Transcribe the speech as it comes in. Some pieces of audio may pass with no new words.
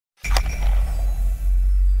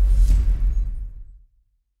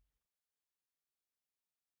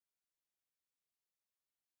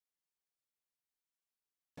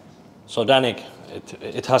So Danick,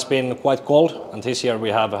 it has been quite cold, and this year we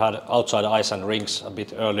have had outside ice and rinks a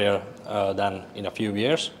bit earlier than in a few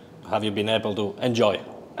years. Have you been able to enjoy?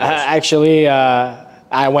 Actually,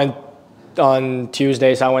 I went on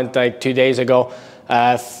Tuesdays. I went like 2 days ago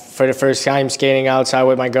for the first time skating outside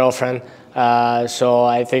with my girlfriend. So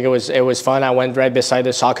I think it was fun. I went right beside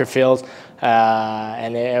the soccer field,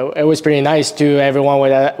 and it was pretty nice too. Everyone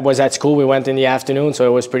was at school. We went in the afternoon, so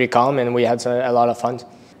it was pretty calm, and we had a lot of fun.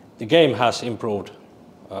 The game has improved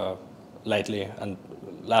lately, and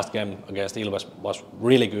last game against Ilves was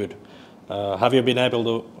really good. Have you been able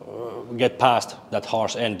to get past that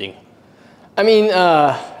harsh ending? I mean,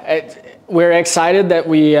 we're excited that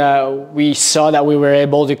we saw that we were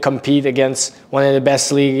able to compete against one of the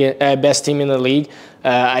best team in the league.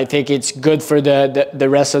 I think it's good for the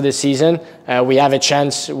rest of the season. We have a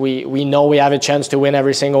chance. We know we have a chance to win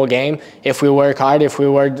every single game if we work hard, if we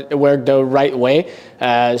work the right way.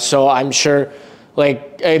 So I'm sure,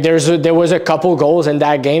 like there was a couple goals in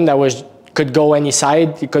that game that could go any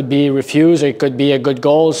side. It could be refused, or it could be a good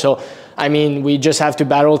goal. So I mean, we just have to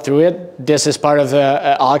battle through it. This is part of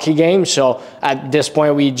a hockey game. So at this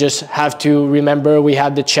point, we just have to remember we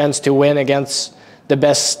had the chance to win against the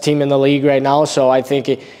best team in the league right now. So I think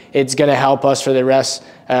it's going to help us for the rest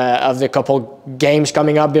of the couple games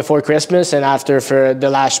coming up before Christmas and after for the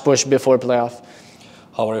last push before playoff.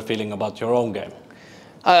 How are you feeling about your own game?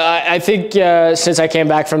 I think since I came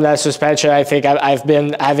back from that suspension, I think I've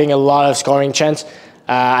been having a lot of scoring chance.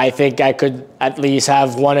 I think I could at least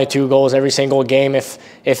have 1 or 2 goals every single game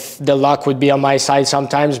if the luck would be on my side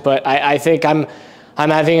sometimes. But I think I'm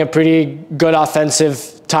having a pretty good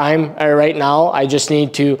offensive time right now. I just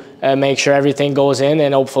need to make sure everything goes in,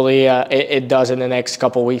 and hopefully it does in the next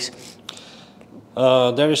couple weeks.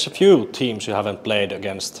 There is a few teams you haven't played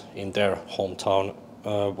against in their hometown.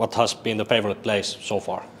 What has been the favorite place so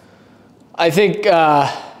far? I think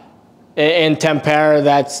in Tampere,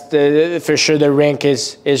 that's for sure the rink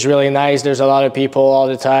is really nice. There's a lot of people all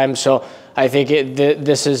the time, so I think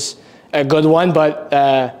this is a good one. But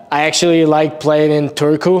I actually like playing in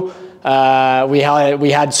Turku.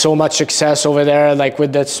 We had so much success over there, like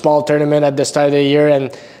with the small tournament at the start of the year,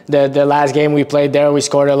 and the last game we played there, we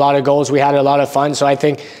scored a lot of goals. We had a lot of fun, so I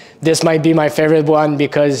think this might be my favorite one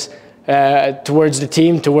because towards the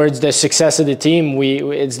team, towards the success of the team,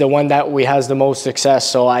 it's the one that we has the most success.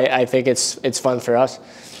 So I think it's fun for us.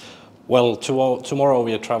 Well, tomorrow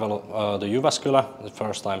we travel to Jyväskylä, the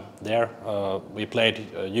first time there. We played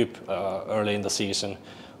JYP early in the season.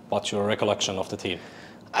 What's your recollection of the team?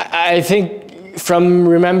 I think from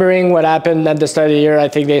remembering what happened at the start of the year, I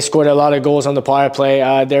think they scored a lot of goals on the power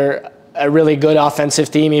play. They're a really good offensive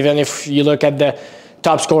team. Even if you look at the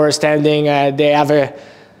top scorer standing, they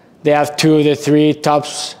have 2 of the 3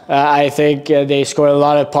 tops. I think they score a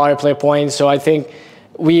lot of power play points. So I think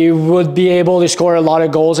we would be able to score a lot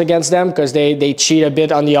of goals against them because they cheat a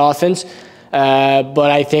bit on the offense.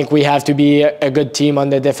 But I think we have to be a good team on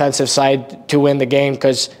the defensive side to win the game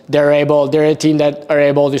because they're a team that are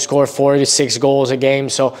able to score 4 to 6 goals a game.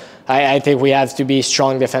 So I think we have to be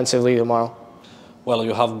strong defensively tomorrow. Well,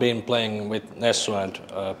 you have been playing with Nessu and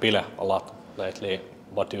Pile a lot lately.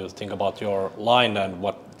 What do you think about your line, and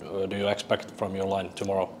what do you expect from your line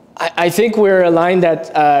tomorrow? I think we're a line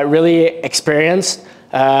that really experienced.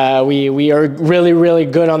 We are really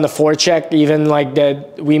good on the forecheck. Even like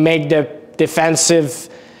we make the defensive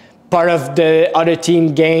part of the other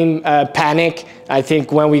team game panic. I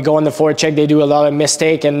think when we go on the forecheck, they do a lot of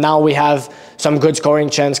mistake, and now we have some good scoring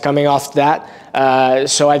chance coming off that.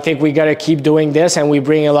 So I think we got to keep doing this, and we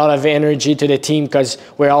bring a lot of energy to the team because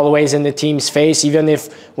we're always in the team's face. Even if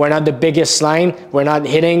we're not the biggest line, we're not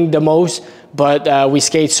hitting the most, but we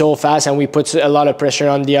skate so fast and we put a lot of pressure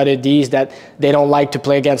on the other Ds that they don't like to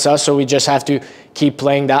play against us. So we just have to keep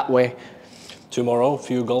playing that way. Tomorrow,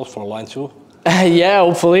 few goals for line 2. Yeah,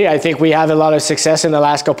 hopefully. I think we have a lot of success in the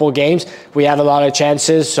last couple of games. We have a lot of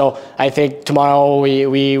chances, so I think tomorrow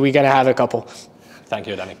we're gonna have a couple. Thank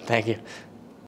you, Danick. Thank you.